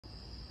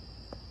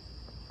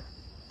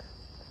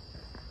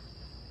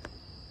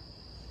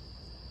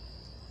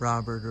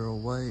Robert Earl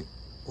White,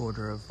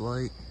 Order of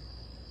Light.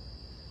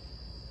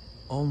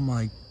 Oh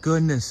my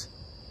goodness.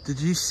 Did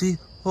you see?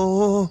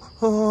 Oh.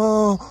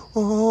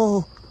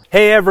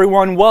 Hey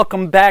everyone,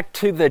 welcome back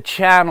to the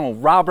channel.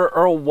 Robert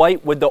Earl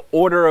White with the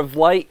Order of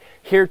Light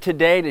here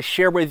today to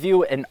share with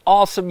you an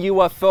awesome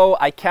UFO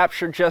I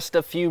captured just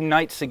a few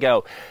nights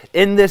ago.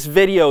 In this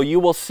video, you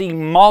will see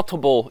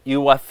multiple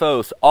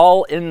UFOs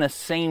all in the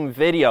same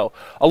video.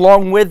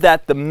 Along with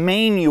that, the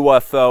main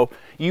UFO,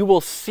 you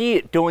will see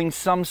it doing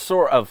some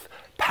sort of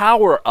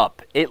power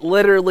up. It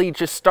literally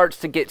just starts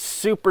to get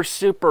super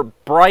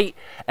bright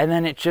and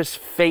then it just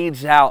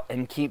fades out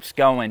and keeps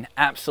going.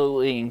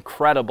 Absolutely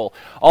incredible.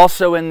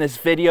 Also in this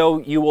video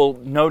you will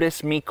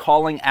notice me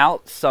calling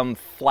out some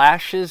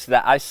flashes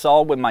that I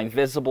saw with my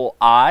visible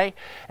eye,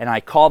 and I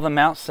call them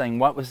out saying,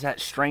 what was that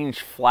strange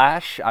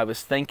flash? I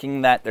was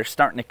thinking that they're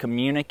starting to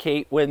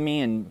communicate with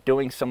me and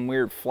doing some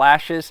weird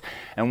flashes,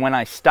 and when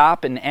I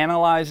stop and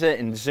analyze it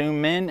and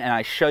zoom in and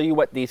I show you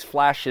what these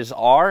flashes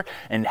are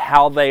and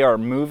how they are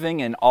moving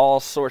in all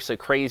sorts of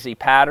crazy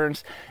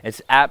patterns,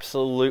 it's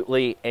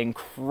absolutely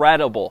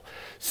incredible.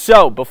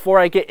 So before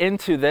I get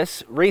into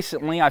this,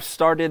 recently I've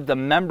started the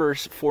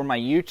members for my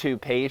YouTube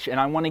page, and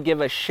I want to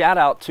give a shout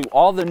out to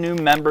all the new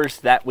members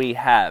that we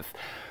have.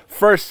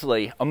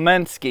 Firstly,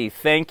 Omensky,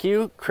 thank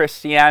you.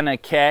 Christiana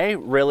K,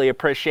 really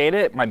appreciate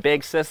it. My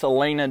big sis,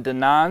 Elena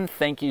Denon,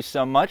 thank you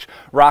so much.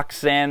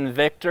 Roxanne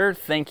Victor,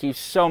 thank you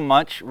so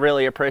much.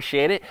 Really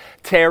appreciate it.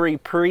 Terry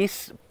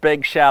Priest,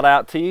 big shout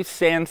out to you.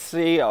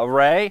 Sansi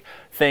Array,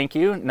 thank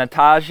you.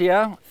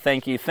 Natasha,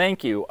 thank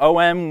you.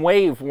 OM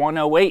Wave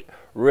 108,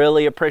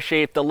 really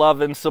appreciate the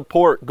love and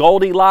support.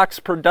 Goldilocks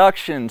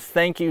Productions,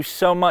 thank you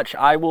so much.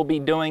 I will be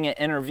doing an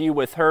interview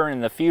with her in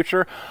the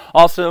future.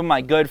 Also,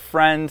 my good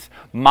friend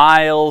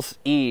Miles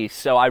E.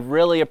 So I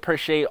really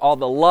appreciate all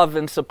the love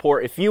and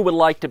support. If you would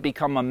like to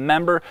become a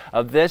member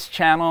of this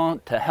channel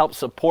to help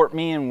support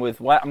me and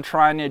with what I'm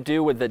trying to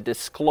do with the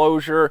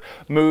disclosure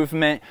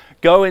movement,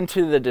 go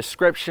into the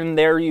description.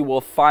 There you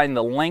will find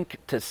the link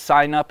to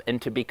sign up and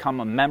to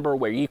become a member,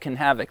 where you can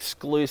have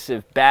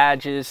exclusive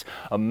badges,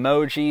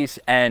 emojis,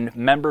 and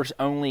members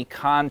only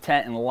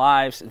content and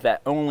lives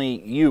that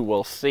only you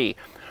will see.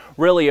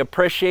 Really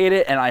appreciate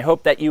it, and I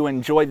hope that you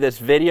enjoyed this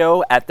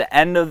video. At the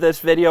end of this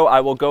video,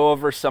 I will go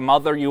over some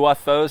other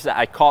UFOs that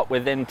I caught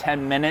within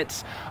 10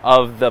 minutes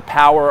of the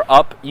Power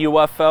Up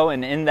UFO,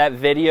 and in that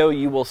video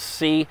you will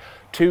see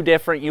two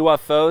different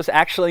UFOs.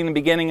 Actually, in the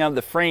beginning of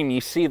the frame, you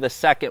see the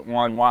second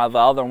one while the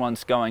other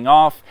one's going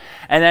off.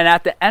 And then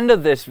at the end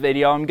of this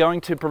video, I'm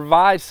going to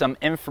provide some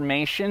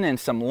information and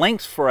some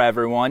links for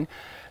everyone.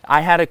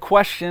 I had a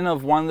question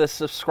of one of the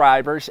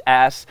subscribers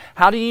asked,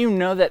 how do you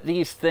know that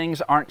these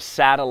things aren't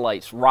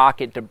satellites,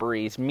 rocket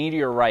debris,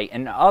 meteorite,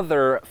 and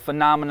other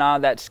phenomena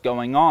that's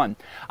going on?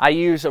 I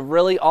use a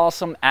really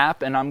awesome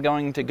app, and I'm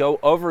going to go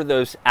over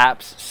those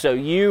apps so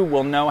you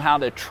will know how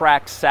to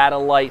track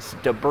satellites,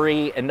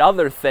 debris, and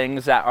other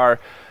things that are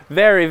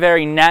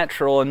very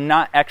natural and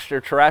not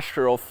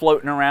extraterrestrial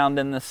floating around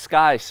in the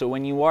sky. So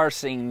when you are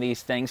seeing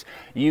these things,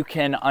 you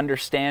can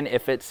understand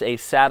if it's a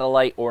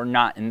satellite or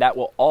not, and that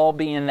will all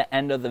be in the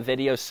end of the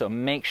video, so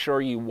make sure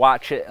you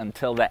watch it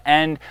until the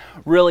end.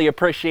 Really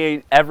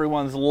appreciate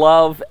everyone's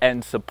love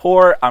and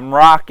support. I'm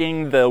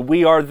rocking the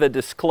We Are the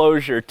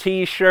Disclosure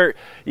t-shirt.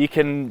 You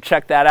can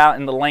check that out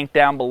in the link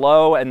down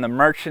below, and the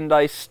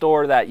merchandise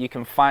store that you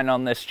can find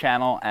on this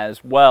channel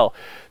as well.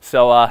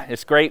 So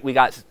it's great. We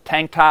got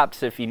tank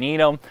tops if you need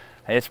them.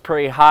 It's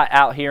pretty hot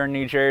out here in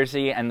New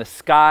Jersey, and the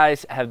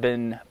skies have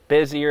been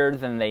busier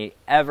than they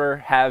ever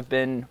have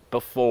been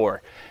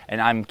before, and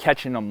I'm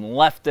catching them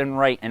left and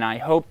right. And I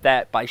hope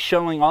that by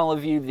showing all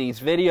of you these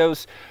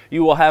videos,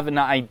 you will have an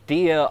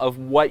idea of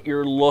what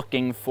you're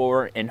looking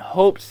for, in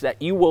hopes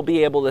that you will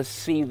be able to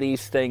see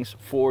these things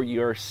for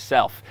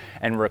yourself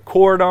and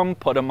record them,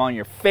 put them on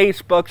your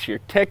Facebooks, your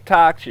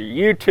TikToks,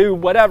 your YouTube,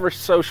 whatever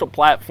social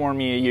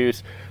platform you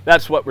use.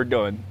 That's what we're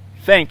doing.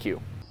 Thank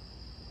you.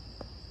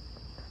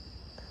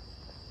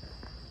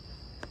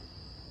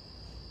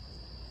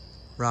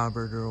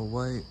 Robert Earl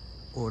White,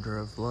 Order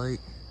of Light.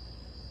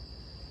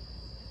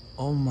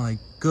 Oh my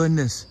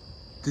goodness.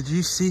 Did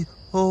you see?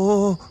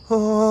 Oh.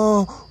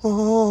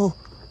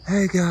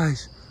 Hey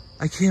guys,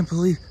 I can't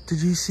believe,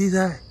 did you see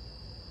that?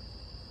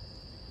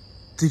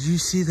 Did you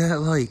see that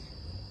light?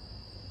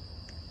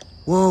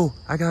 Whoa,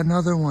 I got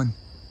another one.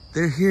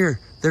 They're here.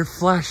 They're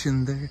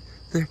flashing.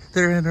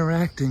 They're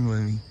interacting with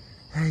me.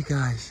 Hey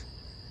guys.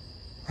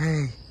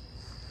 Hey.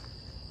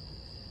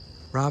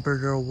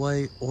 Robert Earl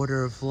White,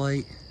 Order of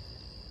Light.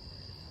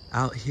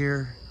 Out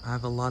here, I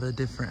have a lot of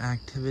different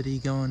activity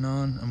going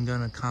on. I'm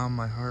gonna calm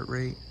my heart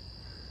rate.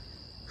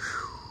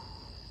 Whew.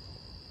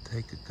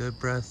 Take a good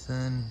breath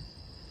in.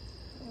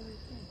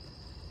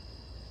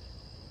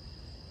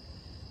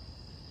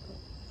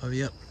 Oh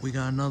yep, we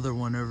got another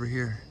one over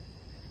here.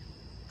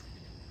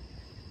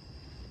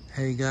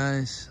 Hey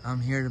guys,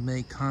 I'm here to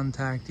make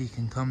contact. You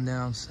can come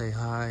down, say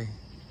hi.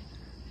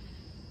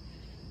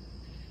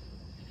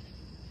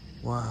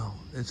 Wow,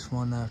 it's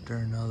one after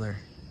another.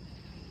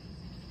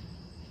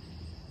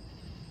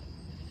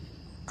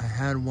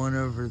 had one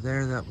over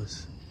there that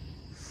was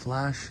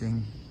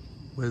flashing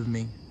with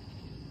me.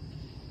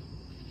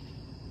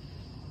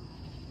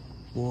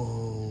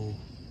 Whoa.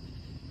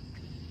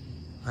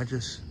 I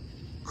just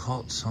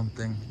caught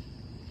something.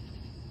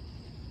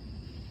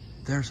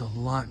 There's a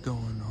lot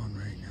going on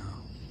right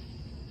now.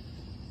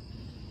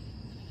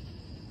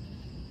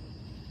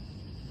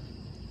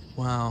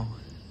 Wow.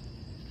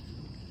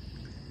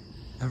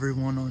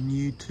 Everyone on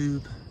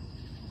YouTube,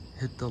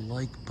 hit the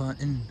like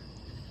button,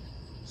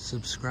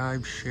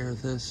 subscribe, share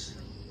this.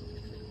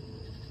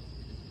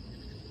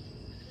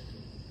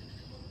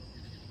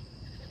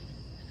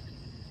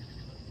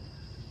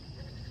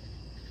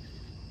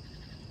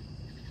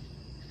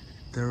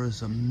 There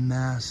was a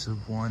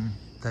massive one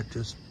that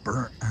just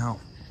burnt out.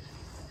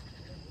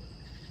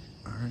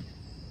 Alright.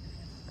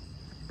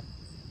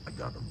 I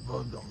got a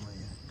bug on my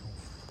ankle.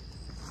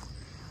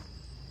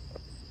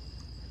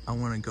 I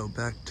want to go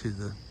back to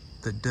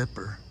the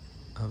dipper.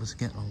 I was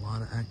getting a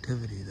lot of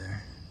activity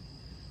there.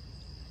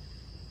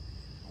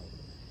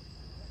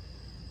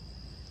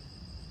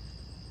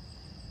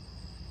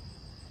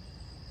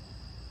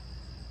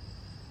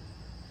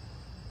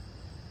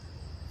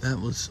 That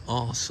was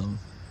awesome.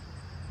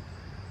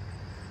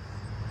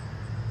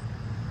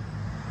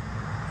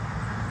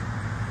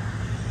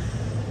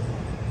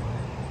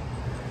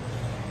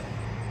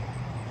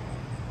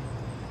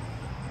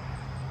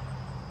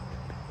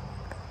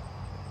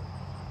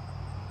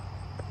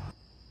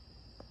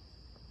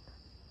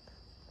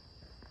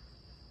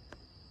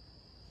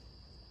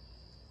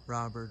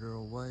 Robert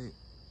Earl White,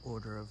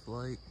 Order of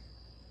Light.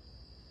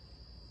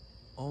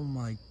 Oh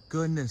my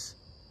goodness.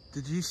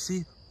 Did you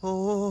see?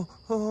 Oh.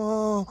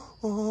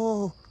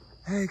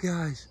 Hey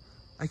guys,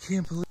 I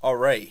can't believe. All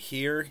right,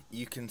 here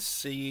you can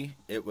see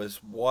it was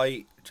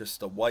white,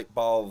 just a white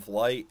ball of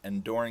light,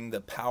 and during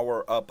the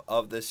power up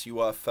of this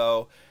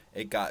UFO,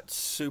 it got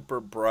super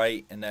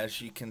bright, and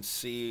as you can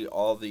see,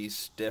 all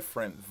these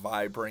different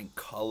vibrant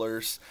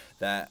colors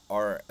that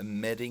are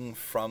emitting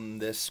from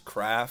this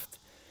craft.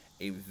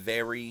 A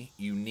very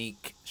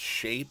unique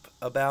shape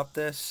about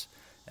this,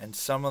 and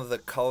some of the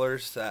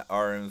colors that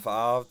are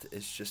involved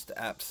is just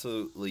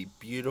absolutely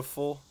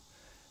beautiful.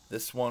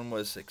 This one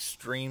was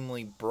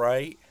extremely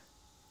bright,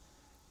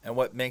 and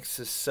what makes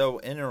this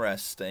so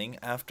interesting,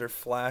 after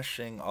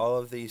flashing all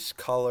of these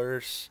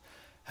colors,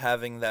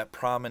 having that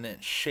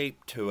prominent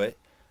shape to it,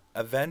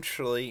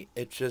 eventually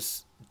it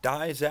just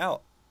dies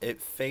out.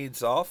 It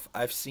fades off.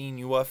 I've seen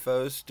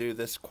UFOs do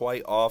this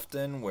quite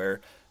often,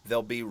 where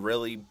they'll be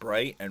really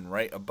bright and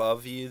right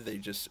above you they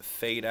just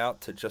fade out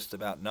to just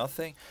about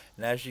nothing,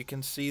 and as you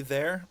can see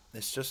there,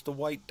 it's just a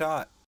white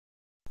dot.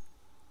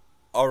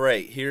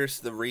 Alright, here's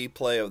the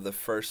replay of the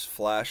first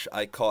flash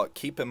I caught.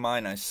 Keep in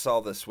mind I saw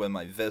this with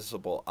my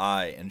visible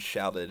eye and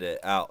shouted it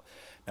out.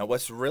 Now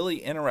what's really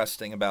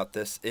interesting about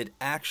this, it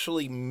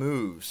actually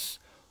moves.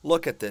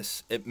 Look at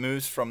this, it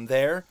moves from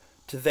there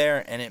to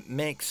there, and it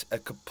makes a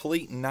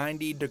complete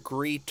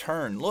 90-degree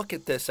turn. Look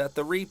at this at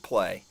the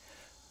replay.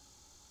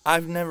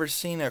 I've never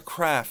seen a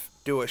craft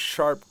do a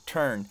sharp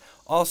turn.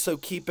 Also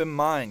keep in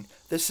mind,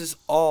 this is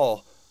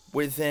all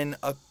within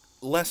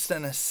less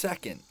than a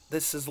second.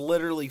 This is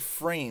literally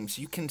frames.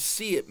 You can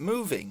see it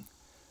moving.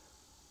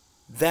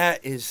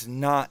 That is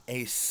not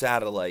a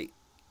satellite.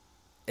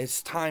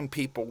 It's time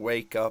people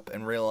wake up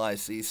and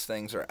realize these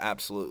things are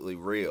absolutely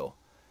real.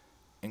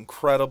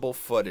 Incredible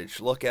footage.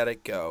 Look at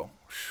it go.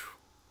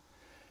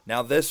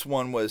 Now this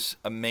one was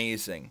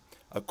amazing.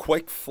 A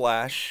quick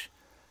flash.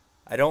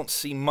 I don't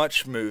see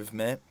much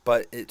movement,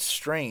 but it's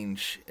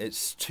strange.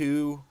 It's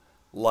two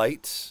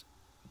lights.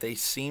 They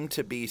seem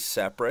to be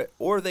separate,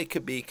 or they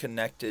could be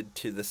connected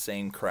to the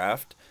same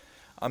craft.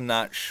 I'm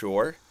not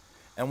sure.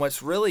 And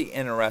what's really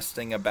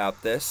interesting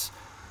about this,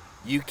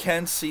 you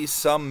can see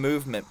some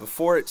movement.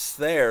 Before it's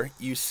there,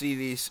 you see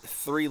these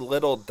three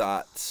little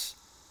dots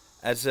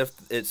as if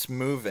it's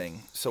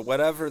moving. So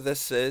whatever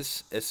this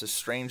is, it's a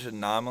strange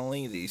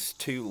anomaly, these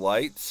two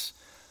lights.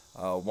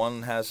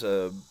 One has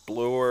a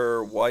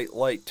bluer white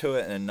light to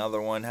it, and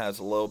another one has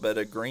a little bit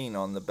of green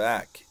on the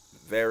back.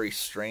 Very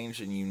strange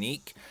and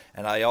unique,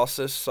 and I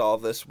also saw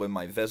this with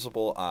my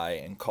visible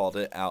eye and called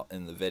it out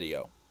in the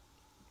video.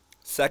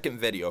 Second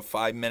video,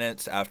 5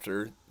 minutes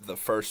after the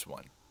first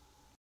one.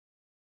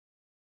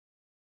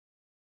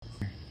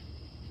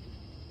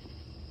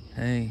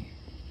 Hey.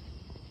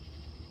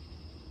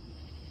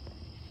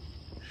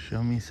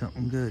 Show me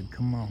something good,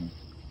 come on.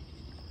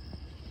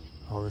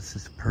 Oh, this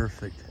is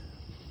perfect.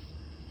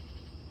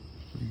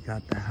 We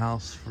got the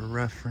house for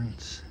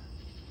reference.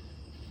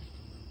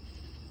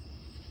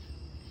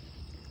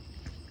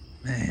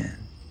 Man,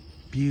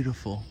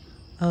 beautiful.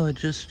 Oh, it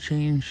just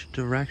changed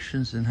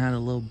directions and had a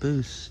little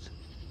boost.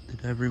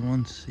 Did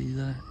everyone see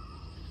that?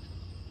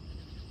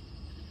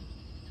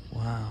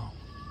 Wow.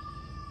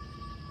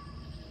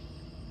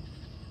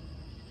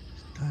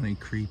 It's kind of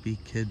creepy,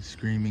 kids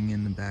screaming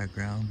in the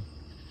background.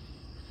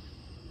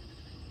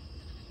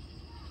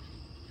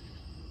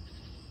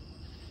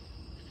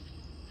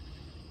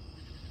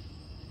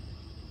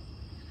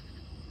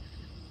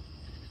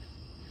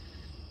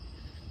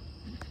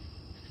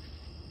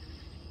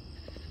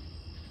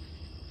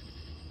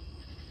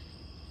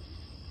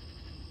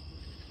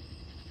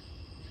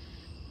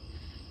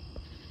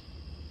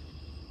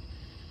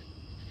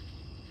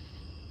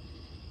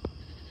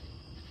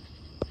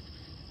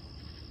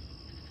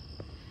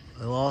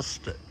 I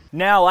lost it.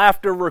 Now,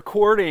 after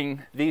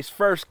recording these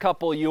first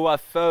couple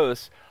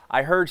UFOs,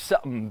 I heard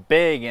something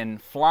big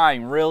and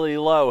flying really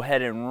low,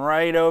 heading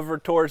right over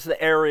towards the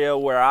area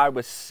where I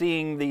was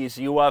seeing these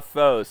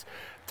UFOs.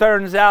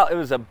 Turns out it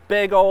was a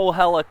big old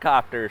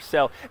helicopter.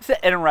 So it's an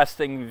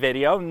interesting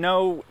video.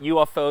 No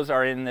UFOs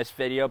are in this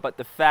video, but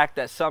the fact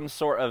that some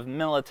sort of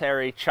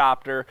military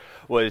chopper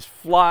was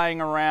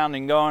flying around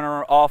and going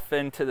off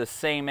into the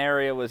same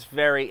area was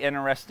very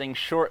interesting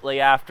shortly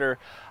after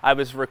I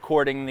was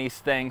recording these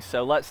things.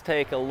 So let's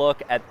take a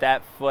look at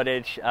that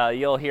footage.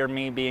 You'll hear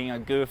me being a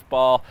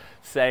goofball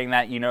saying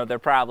that, you know, they're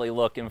probably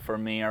looking for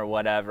me or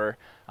whatever.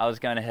 I was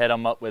going to hit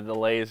them up with the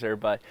laser,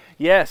 but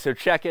yeah, so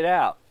check it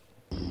out.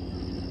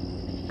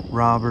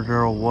 Robert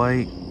Earl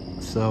White.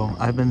 So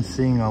I've been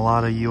seeing a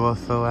lot of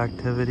UFO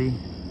activity,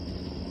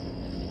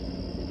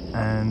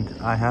 and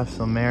I have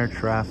some air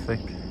traffic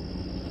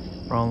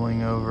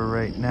rolling over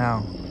right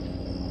now.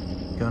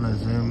 Gonna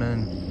zoom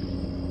in.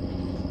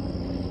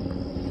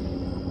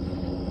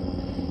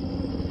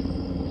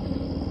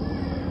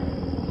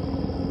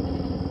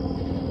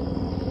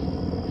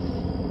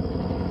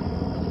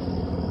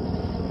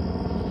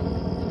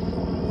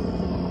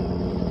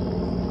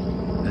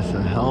 It's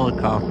a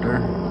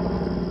helicopter.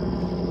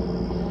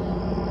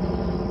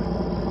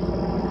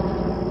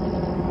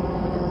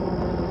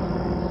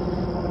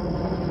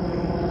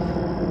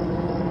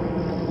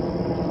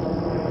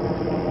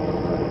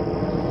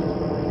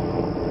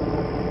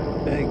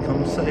 Hey,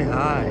 come say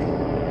hi.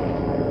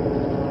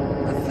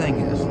 That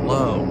thing is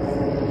low.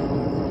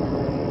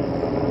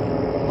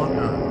 Look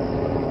at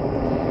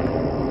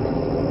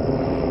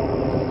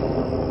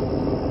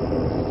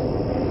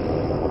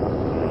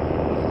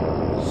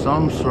it.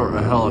 Some sort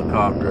of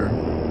helicopter.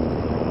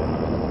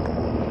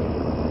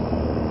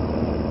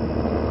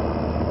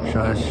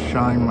 Should I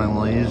shine my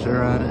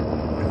laser at it?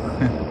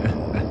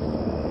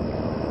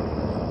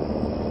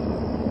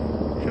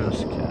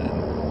 Just kidding.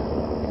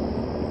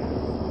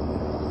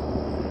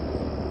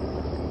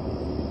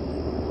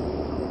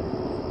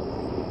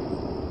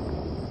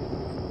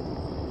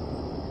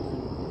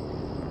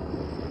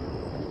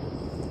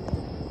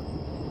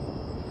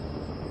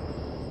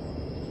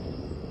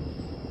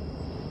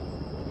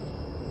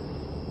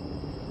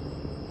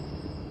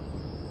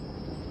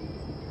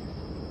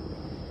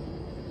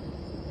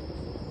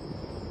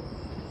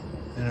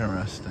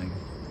 Interesting.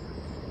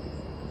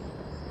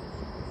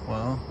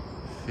 Well,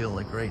 I feel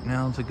like right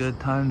now is a good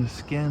time to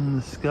scan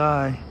the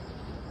sky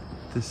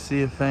to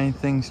see if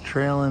anything's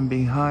trailing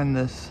behind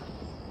this.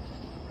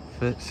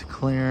 If it's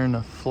clearing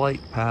a flight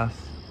path,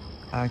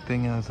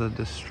 acting as a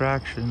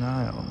distraction,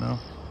 I don't know.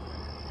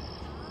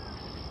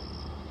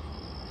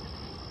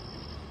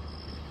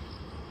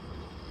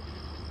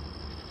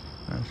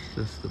 That's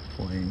just the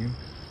plane.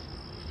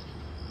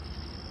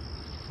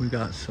 We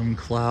got some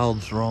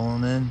clouds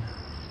rolling in.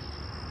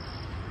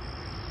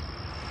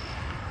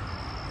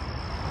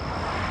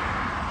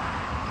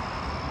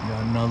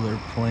 Got another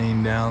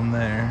plane down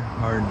there,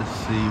 hard to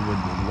see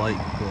with the light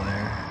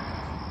glare.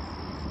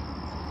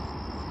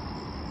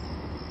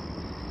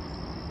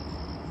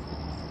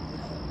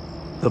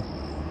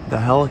 The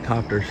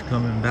helicopter's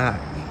coming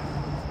back.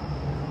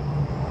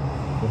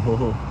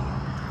 Whoa.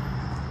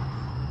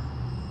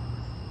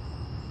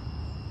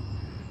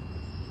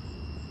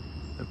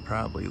 They're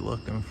probably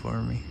looking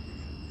for me.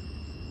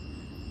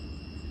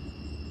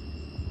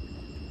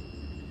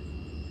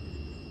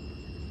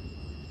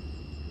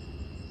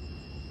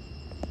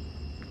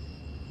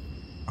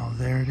 Oh,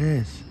 there it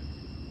is.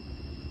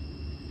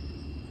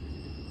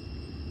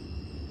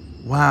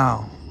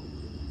 Wow.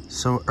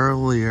 So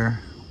earlier,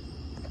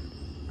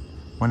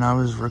 when I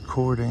was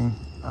recording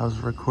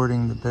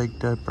the Big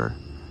Dipper.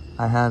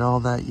 I had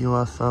all that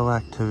UFO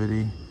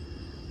activity,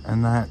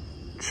 and that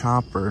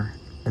chopper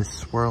is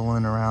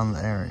swirling around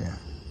the area.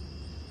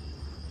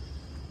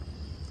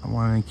 I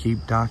want to keep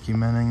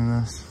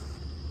documenting this.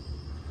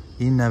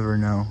 You never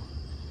know.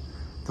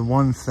 The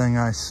one thing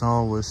I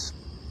saw was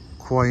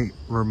quite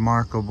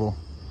remarkable.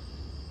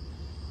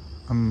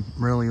 I'm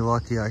really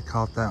lucky I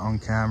caught that on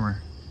camera.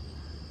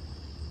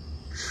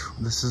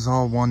 This is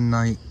all one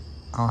night.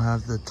 I'll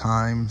have the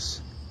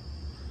times.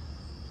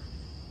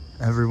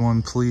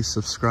 Everyone, please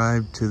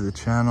subscribe to the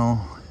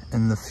channel.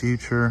 In the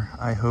future,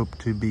 I hope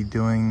to be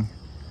doing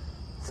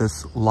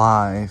this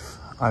live.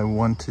 I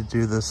want to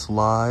do this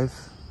live.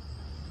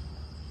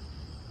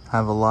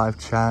 Have a live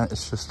chat.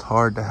 It's just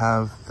hard to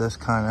have this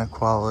kind of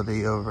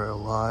quality over a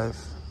live.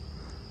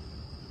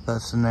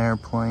 That's an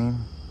airplane.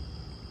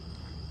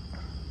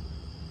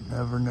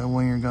 Never know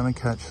when you're gonna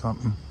catch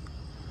something.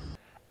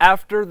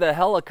 After the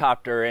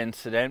helicopter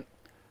incident,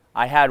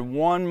 I had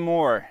one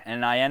more,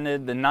 and I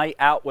ended the night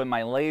out with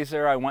my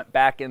laser. I went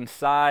back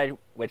inside,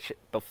 which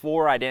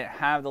before I didn't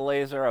have the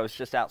laser. I was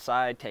just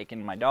outside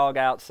taking my dog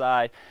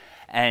outside,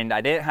 and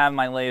I didn't have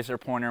my laser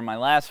pointer. My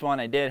last one,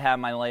 I did have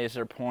my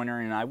laser pointer,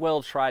 and I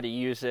will try to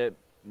use it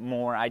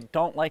more. I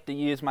don't like to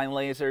use my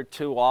laser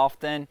too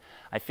often.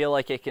 I feel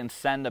like it can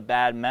send a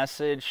bad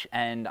message,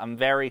 and I'm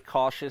very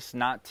cautious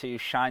not to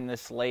shine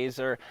this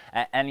laser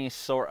at any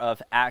sort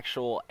of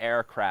actual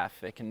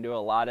aircraft. It can do a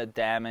lot of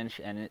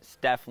damage, and it's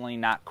definitely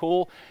not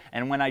cool.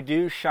 And when I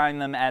do shine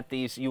them at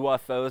these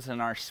UFOs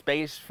and our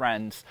space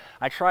friends,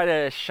 I try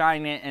to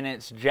shine it in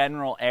its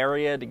general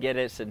area to get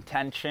its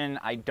attention.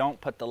 I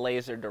don't put the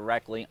laser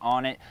directly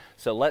on it.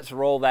 So let's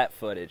roll that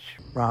footage.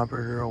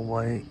 Robert Earl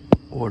White,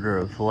 Order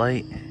of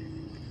Light.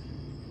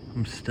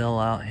 I'm still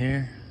out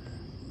here.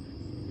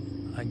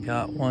 I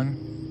got one.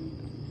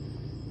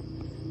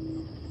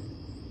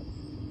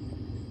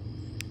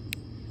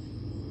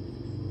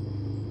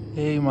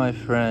 Hey, my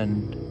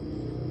friend.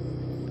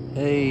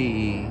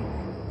 Hey.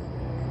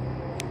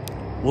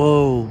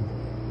 Whoa.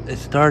 It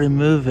started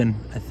moving.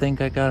 I think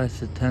I got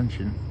its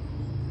attention.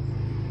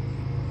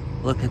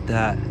 Look at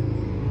that.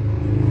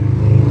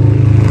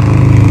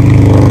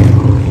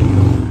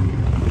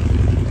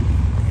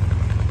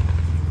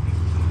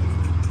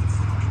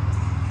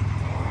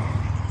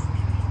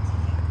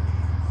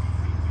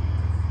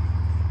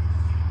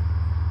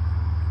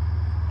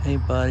 Hey,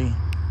 buddy.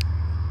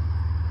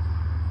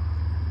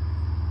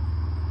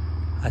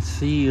 I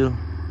see you.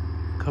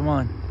 Come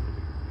on.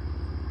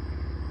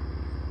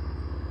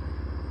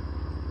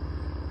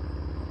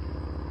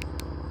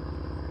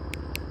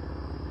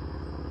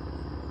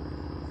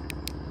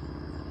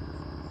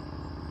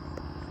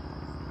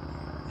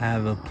 I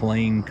have a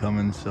plane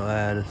coming, so I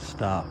had to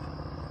stop.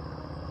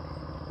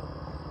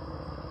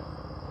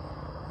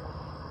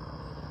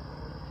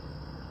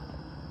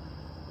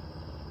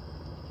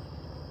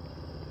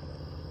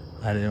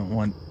 I didn't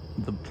want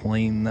the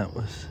plane that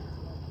was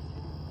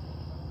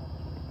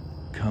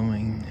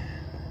coming.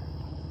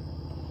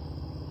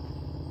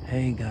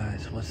 Hey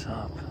guys, what's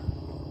up?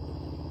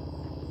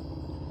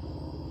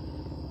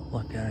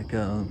 Look at it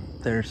go.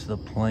 There's the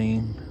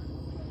plane.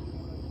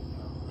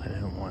 I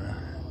didn't want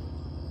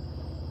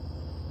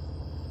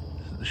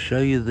to show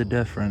you the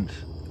difference.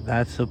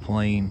 That's a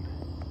plane.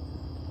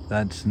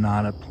 That's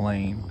not a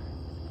plane.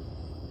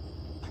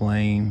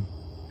 Plane,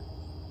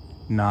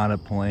 not a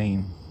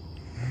plane.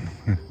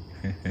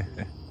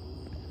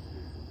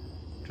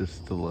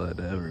 Just to let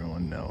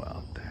everyone know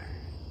out there.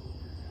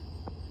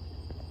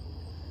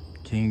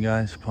 Can you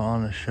guys put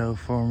on a show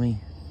for me?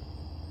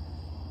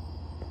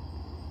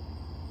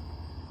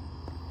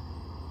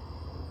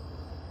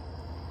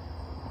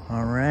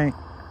 Alright.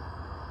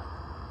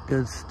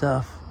 Good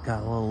stuff.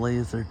 Got a little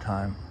laser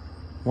time.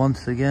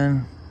 Once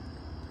again,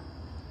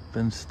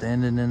 been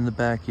standing in the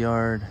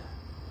backyard.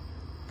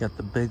 Got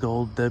the big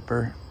old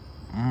dipper.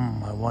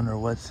 I wonder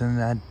what's in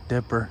that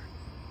dipper.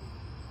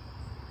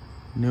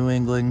 New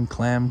England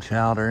clam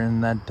chowder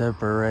in that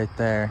dipper right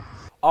there.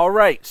 All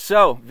right,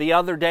 so the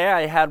other day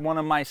I had one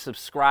of my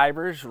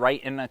subscribers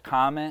write in a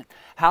comment,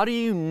 how do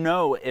you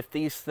know if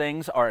these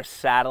things are a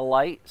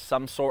satellite,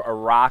 some sort of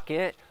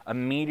rocket, a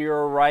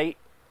meteorite,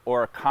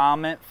 or a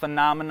comet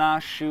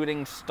phenomena,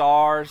 shooting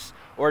stars,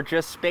 or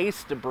just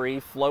space debris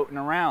floating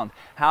around?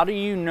 How do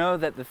you know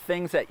that the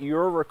things that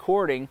you're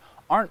recording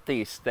aren't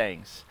these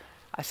things?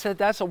 I said,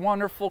 that's a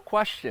wonderful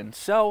question.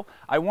 So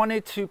I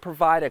wanted to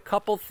provide a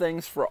couple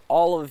things for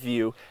all of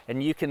you,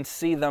 and you can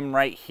see them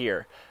right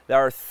here. There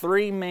are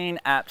three main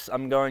apps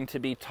I'm going to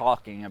be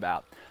talking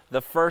about. The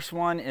first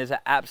one is an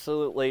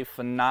absolutely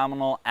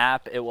phenomenal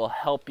app. It will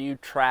help you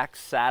track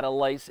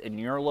satellites in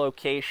your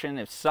location.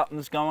 If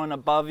something's going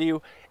above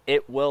you,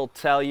 it will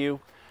tell you.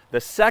 The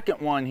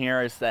second one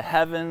here is the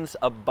Heavens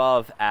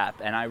Above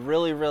app, and I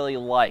really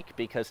like,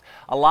 because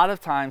a lot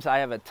of times I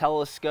have a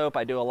telescope,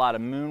 I do a lot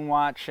of moon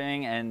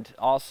watching and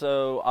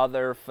also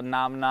other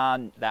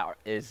phenomena that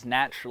is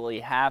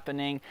naturally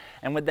happening.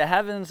 And with the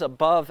Heavens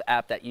Above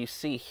app that you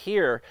see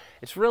here,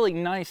 it's really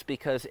nice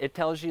because it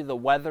tells you the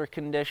weather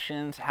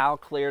conditions, how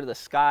clear the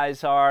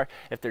skies are,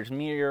 if there's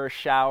meteor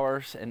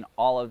showers, and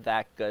all of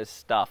that good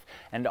stuff.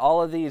 And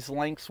all of these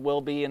links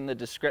will be in the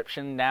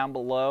description down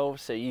below,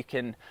 so you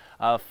can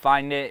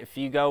find it. If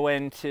you go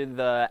into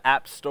the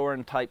App Store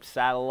and type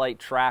satellite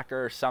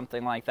tracker or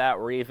something like that,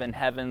 or even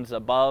Heavens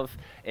Above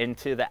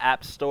into the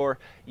App Store,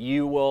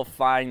 you will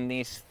find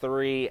these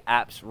three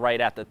apps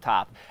right at the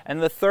top.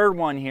 And the third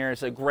one here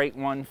is a great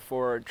one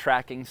for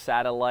tracking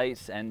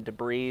satellites and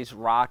debris,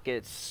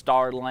 rockets,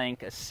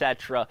 Starlink,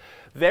 etc.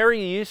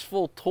 Very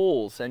useful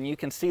tools, and you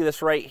can see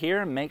this right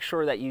here. Make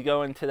sure that you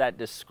go into that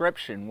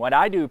description. What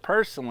I do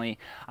personally,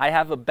 I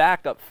have a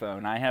backup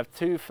phone. I have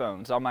two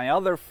phones. On my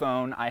other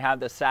phone, I have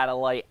the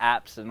satellite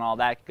apps and all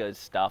that good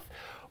stuff.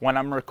 When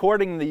I'm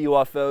recording the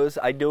UFOs,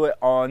 I do it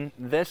on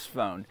this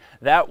phone.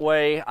 That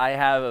way I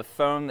have a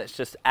phone that's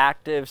just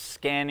active,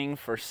 scanning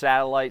for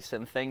satellites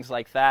and things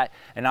like that,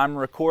 and I'm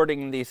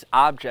recording these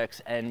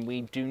objects, and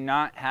we do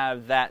not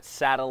have that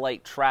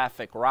satellite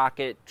traffic,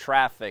 rocket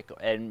traffic,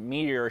 and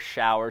meteor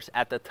showers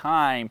at the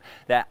time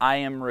that I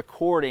am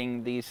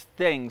recording these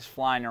things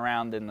flying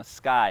around in the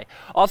sky.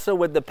 Also,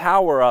 with the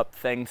power up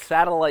thing,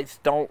 satellites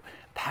don't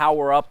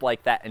power up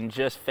like that and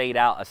just fade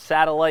out. A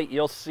satellite,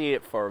 you'll see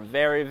it for a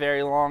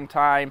very long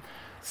time.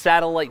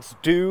 Satellites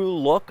do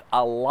look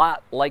a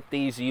lot like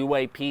these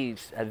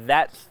UAPs.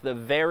 That's the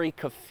very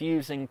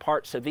confusing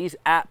part. So these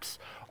apps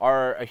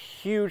are a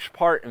huge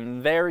part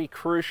and very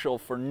crucial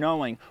for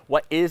knowing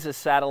what is a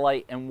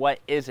satellite and what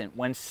isn't.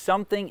 When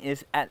something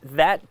is at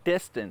that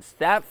distance,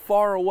 that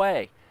far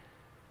away,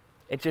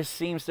 it just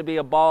seems to be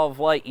a ball of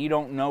light. You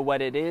don't know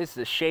what it is,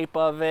 the shape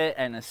of it,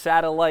 and a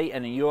satellite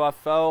and a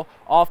UFO.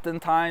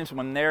 Oftentimes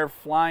when they're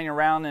flying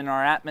around in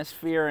our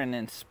atmosphere and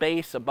in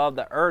space above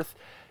the Earth,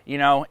 you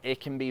know,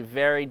 it can be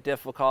very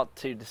difficult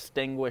to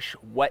distinguish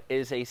what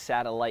is a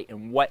satellite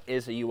and what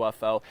is a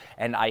UFO.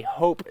 And I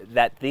hope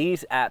that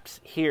these apps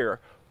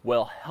here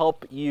will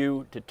help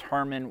you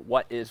determine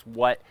what is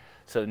what.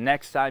 So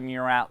next time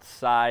you're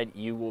outside,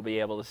 you will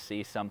be able to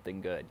see something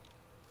good.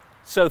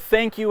 So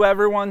thank you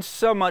everyone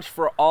so much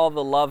for all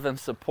the love and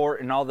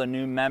support and all the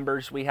new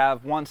members we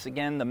have. Once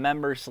again, the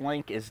members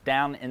link is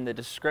down in the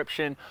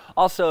description.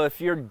 Also, if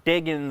you're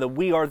digging the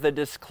We Are the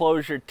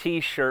Disclosure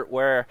t-shirt,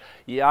 where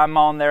I'm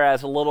on there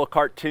as a little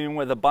cartoon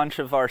with a bunch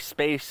of our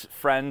space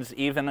friends,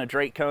 even a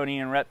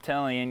Draconian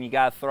reptilian, you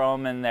gotta throw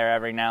them in there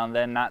every now and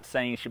then. Not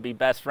saying you should be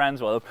best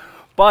friends with them,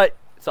 but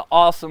it's an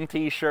awesome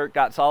t-shirt.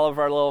 Got all of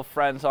our little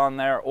friends on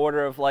there.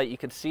 Order of Light. You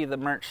can see the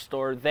merch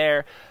store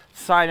there.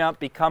 Sign up,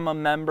 become a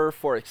member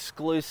for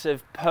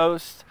exclusive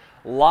posts,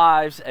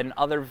 lives, and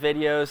other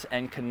videos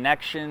and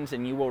connections,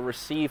 and you will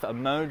receive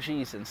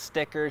emojis and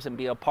stickers and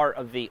be a part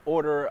of the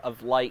Order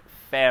of Light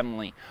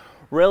family.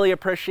 Really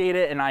appreciate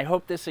it, and I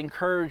hope this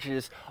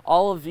encourages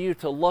all of you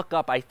to look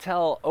up. I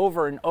tell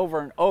over and over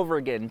and over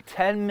again,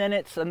 10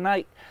 minutes a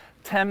night.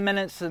 10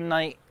 minutes a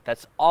night,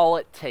 that's all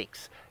it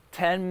takes.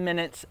 10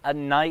 minutes a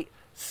night,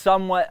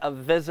 somewhat of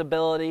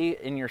visibility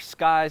in your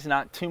skies,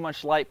 not too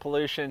much light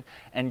pollution,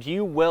 and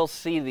you will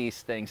see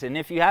these things. And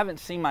if you haven't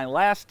seen my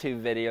last two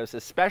videos,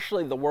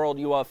 especially the World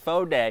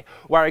UFO Day,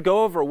 where I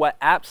go over what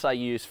apps I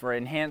use for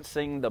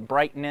enhancing the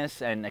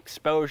brightness and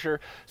exposure.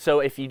 So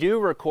if you do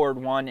record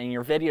one and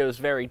your video is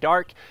very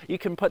dark, you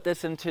can put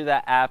this into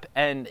that app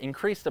and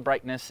increase the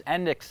brightness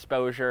and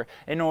exposure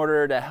in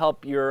order to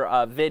help your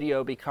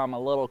video become a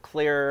little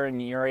clearer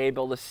and you're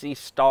able to see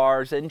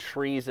stars and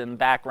trees in the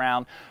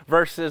background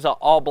versus an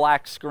all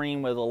black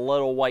screen with a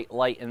little white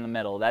light in the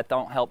middle. That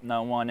don't help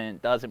no one, and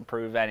it doesn't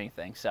prove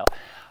anything. So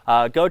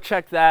go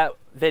check that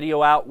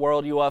video out,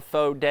 World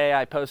UFO Day.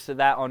 I posted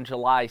that on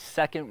July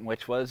 2nd,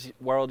 which was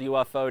World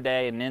UFO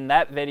Day, and in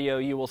that video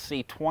you will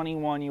see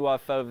 21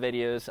 UFO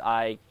videos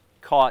I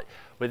caught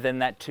within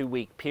that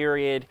 2-week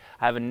period.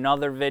 I have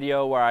another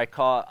video where I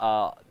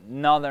caught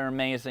another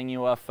amazing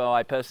UFO.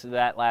 I posted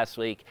that last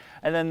week.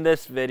 And then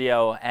this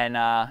video, and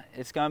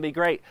it's going to be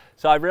great.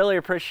 So I really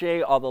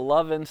appreciate all the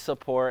love and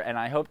support, and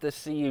I hope to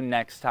see you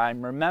next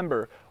time.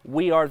 Remember,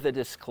 we are the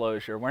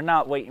disclosure. We're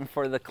not waiting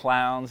for the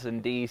clowns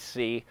in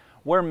DC.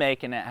 We're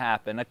making it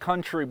happen. A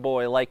country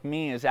boy like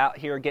me is out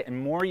here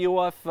getting more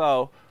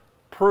UFO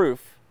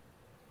proof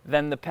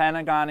than the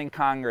Pentagon and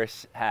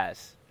Congress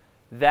has.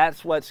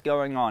 That's what's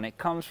going on. It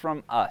comes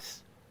from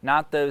us,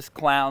 not those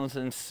clowns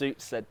in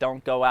suits that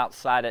don't go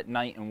outside at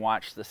night and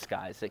watch the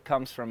skies. It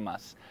comes from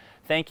us.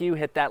 Thank you.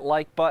 Hit that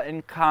like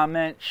button,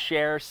 comment,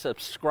 share,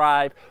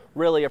 subscribe.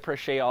 Really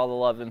appreciate all the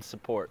love and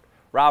support.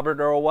 Robert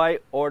Earl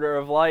White, Order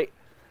of Light.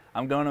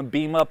 I'm going to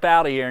beam up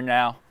out of here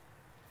now.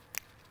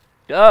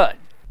 Good.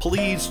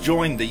 Please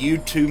join the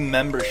YouTube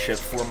membership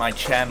for my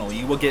channel.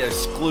 You will get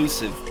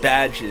exclusive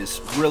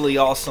badges, really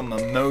awesome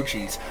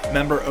emojis,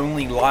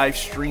 member-only live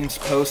streams,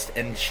 posts,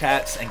 and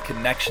chats and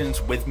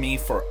connections with me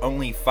for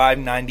only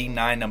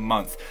 $5.99 a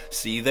month.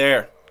 See you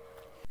there.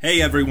 Hey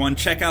everyone,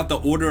 check out the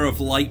Order of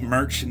Light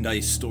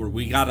merchandise store.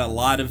 We got a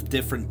lot of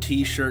different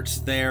t-shirts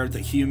there. The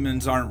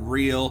Humans Aren't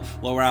Real,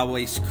 Lower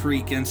Always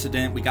Creek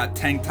Incident. We got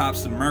tank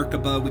tops of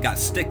Merkaba. We got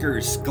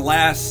stickers,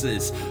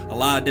 glasses, a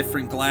lot of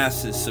different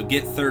glasses, so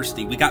get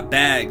thirsty. We got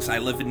bags. I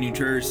live in New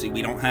Jersey.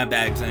 We don't have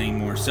bags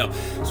anymore, so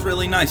it's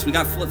really nice. We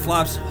got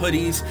flip-flops,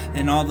 hoodies,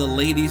 and all the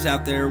ladies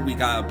out there, we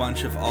got a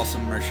bunch of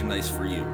awesome merchandise for you.